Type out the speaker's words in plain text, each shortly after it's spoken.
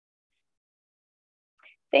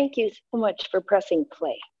Thank you so much for pressing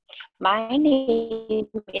play. My name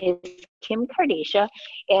is Kim Cardeccia,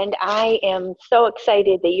 and I am so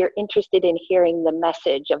excited that you're interested in hearing the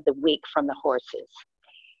message of the week from the horses.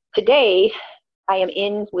 Today, I am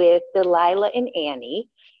in with Delilah and Annie,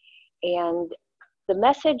 and the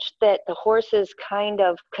message that the horses kind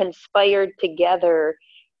of conspired together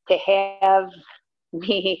to have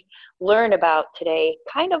me learn about today,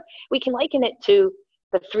 we can liken it to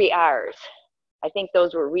the 3 R's. I think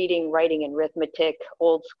those were reading, writing, and arithmetic,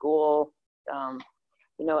 old school,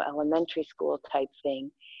 elementary school type thing.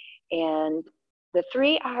 And the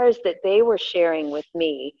 3 R's that they were sharing with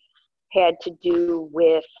me had to do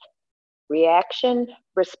with reaction,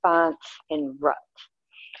 response, and rut.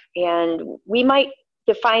 And we might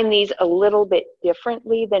define these a little bit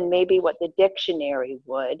differently than maybe what the dictionary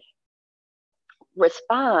would.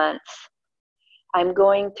 Response, I'm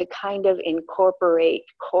going to kind of incorporate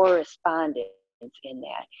correspondence in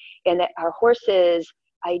that. And that our horses,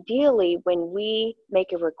 ideally, when we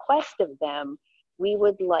make a request of them, we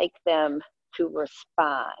would like them to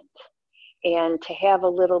respond and to have a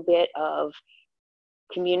little bit of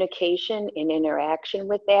communication and interaction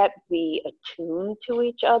with that, be attuned to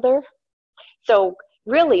each other. So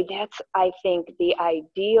really, that's, I think, the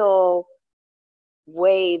ideal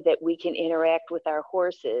way that we can interact with our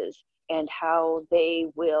horses and how they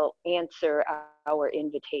will answer our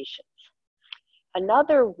invitations.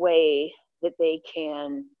 Another way that they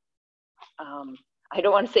can, I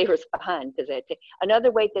don't want to say respond, because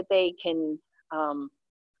another way that they can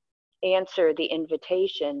answer the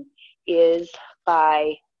invitation is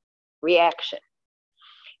by reaction.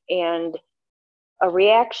 And a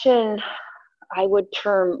reaction, I would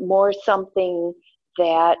term more something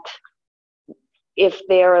that if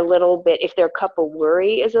their cup of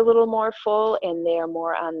worry is a little more full and they're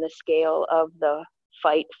more on the scale of the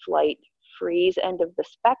fight, flight, freeze end of the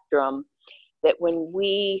spectrum, that when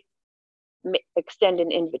we extend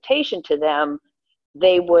an invitation to them,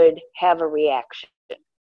 they would have a reaction.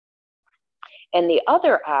 And the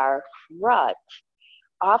other R, rut,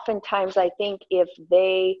 oftentimes I think if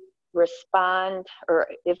they respond or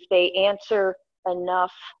if they answer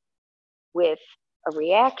enough with a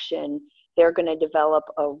reaction, they're going to develop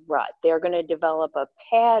a rut. They're going to develop a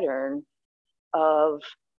pattern of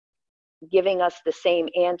giving us the same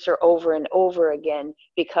answer over and over again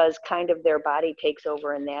because kind of their body takes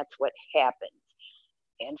over and that's what happens.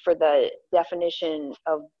 And for the definition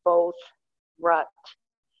of both rut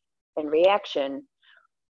and reaction,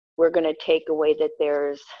 we're going to take away that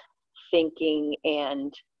there's thinking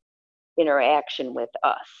and interaction with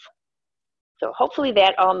us. So hopefully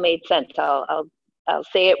that all made sense. I'll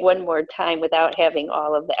say it one more time without having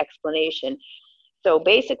all of the explanation. So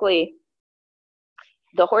basically,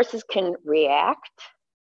 the horses can react,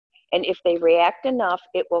 and if they react enough,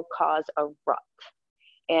 it will cause a rut.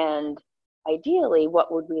 And ideally,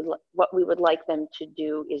 what we would like them to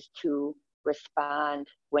do is to respond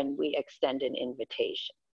when we extend an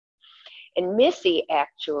invitation. And Missy,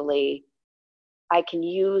 actually, I can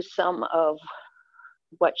use some of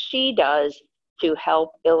what she does to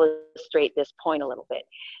help illustrate this point a little bit,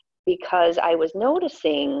 because I was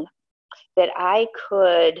noticing that I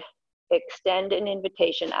could extend an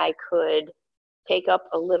invitation, I could take up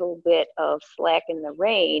a little bit of slack in the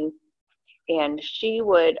rein, and she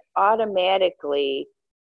would automatically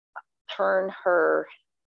turn her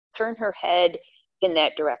head in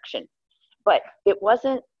that direction. But it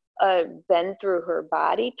wasn't a bend through her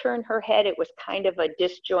body, turn her head, it was kind of a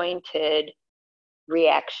disjointed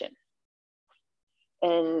reaction.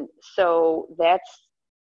 And so that's,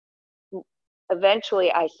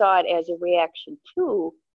 eventually I saw it as a reaction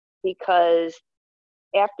too, because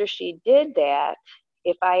after she did that,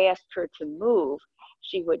 if I asked her to move,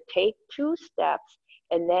 she would take 2 steps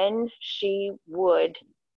and then she would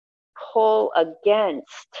pull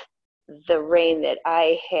against the rein that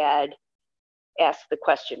I had asked the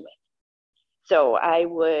question with. So I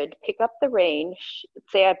would pick up the rein,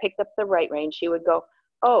 say I picked up the right rein, she would go,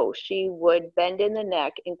 oh, she would bend in the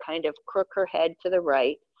neck and kind of crook her head to the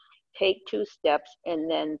right, take 2 steps,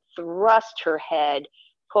 and then thrust her head,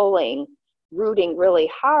 pulling, rooting really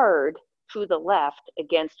hard to the left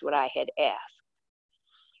against what I had asked.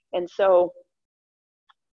 And so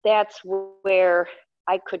that's where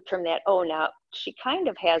I could term that, oh, now she kind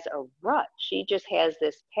of has a rut. She just has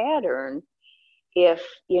this pattern. If,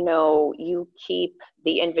 you keep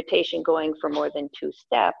the invitation going for more than 2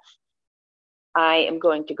 steps, I am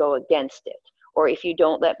going to go against it. Or if you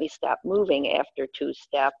don't let me stop moving after 2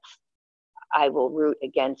 steps, I will root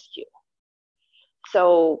against you.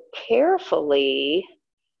 So carefully,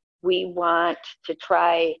 we want to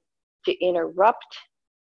try to interrupt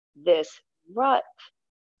this rut,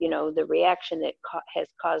 the reaction that has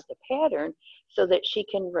caused the pattern, so that she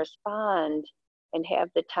can respond and have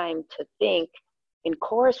the time to think and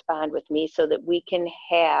correspond with me, so that we can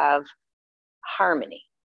have harmony.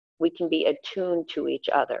 We can be attuned to each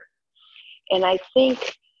other. And I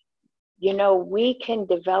think, we can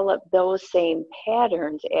develop those same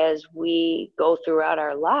patterns as we go throughout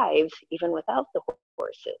our lives, even without the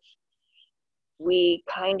horses. We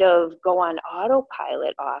kind of go on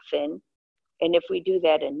autopilot often, and if we do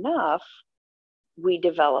that enough, we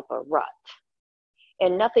develop a rut.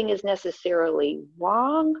 And nothing is necessarily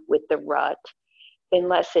wrong with the rut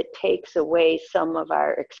unless it takes away some of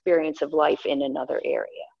our experience of life in another area.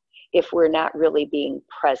 If we're not really being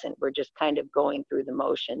present, we're just kind of going through the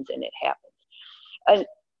motions and it happens.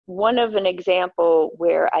 And an example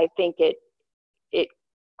where I think it,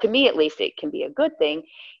 to me at least, it can be a good thing,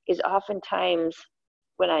 is oftentimes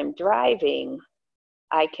when I'm driving,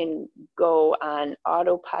 I can go on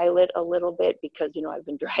autopilot a little bit because, I've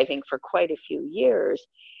been driving for quite a few years,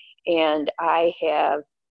 and I have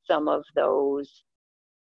some of those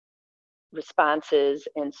responses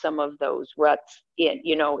and some of those ruts in,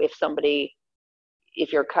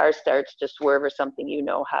 if your car starts to swerve or something,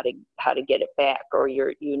 how to get it back, or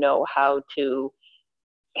how to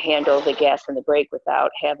handle the gas and the brake without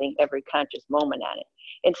having every conscious moment on it.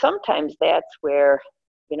 And sometimes that's where,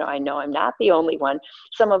 I know I'm not the only one.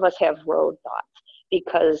 Some of us have road thoughts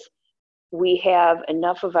because we have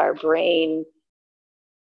enough of our brain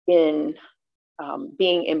in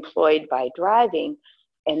being employed by driving,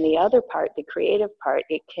 and the other part, the creative part,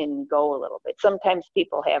 it can go a little bit. Sometimes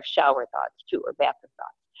people have shower thoughts too, or bathroom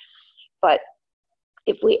thoughts. But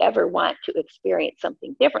if we ever want to experience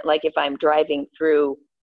something different, like if I'm driving through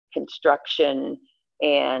construction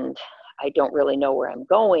and I don't really know where I'm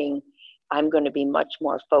going, I'm going to be much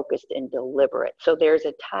more focused and deliberate. So there's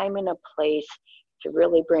a time and a place to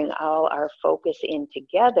really bring all our focus in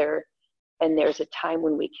together, and there's a time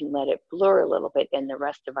when we can let it blur a little bit in the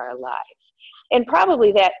rest of our lives. And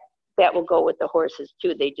probably that will go with the horses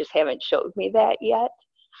too. They just haven't showed me that yet.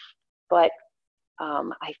 But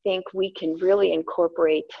I think we can really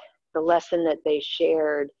incorporate the lesson that they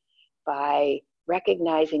shared by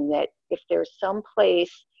recognizing that if there's some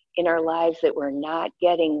place in our lives that we're not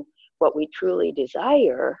getting what we truly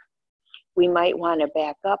desire, we might want to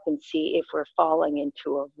back up and see if we're falling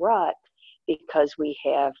into a rut because we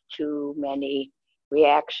have too many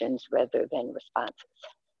reactions rather than responses.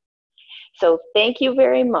 So thank you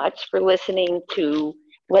very much for listening to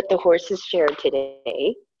what the horses shared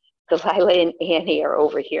today. Delilah and Annie are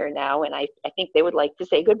over here now, and I think they would like to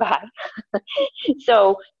say goodbye.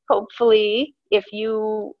 So hopefully, if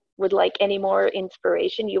you would like any more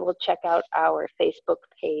inspiration, you will check out our Facebook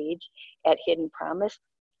page at Hidden Promise.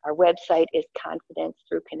 Our website is Confidence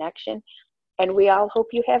Through Connection. And we all hope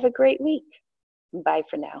you have a great week. Bye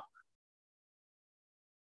for now.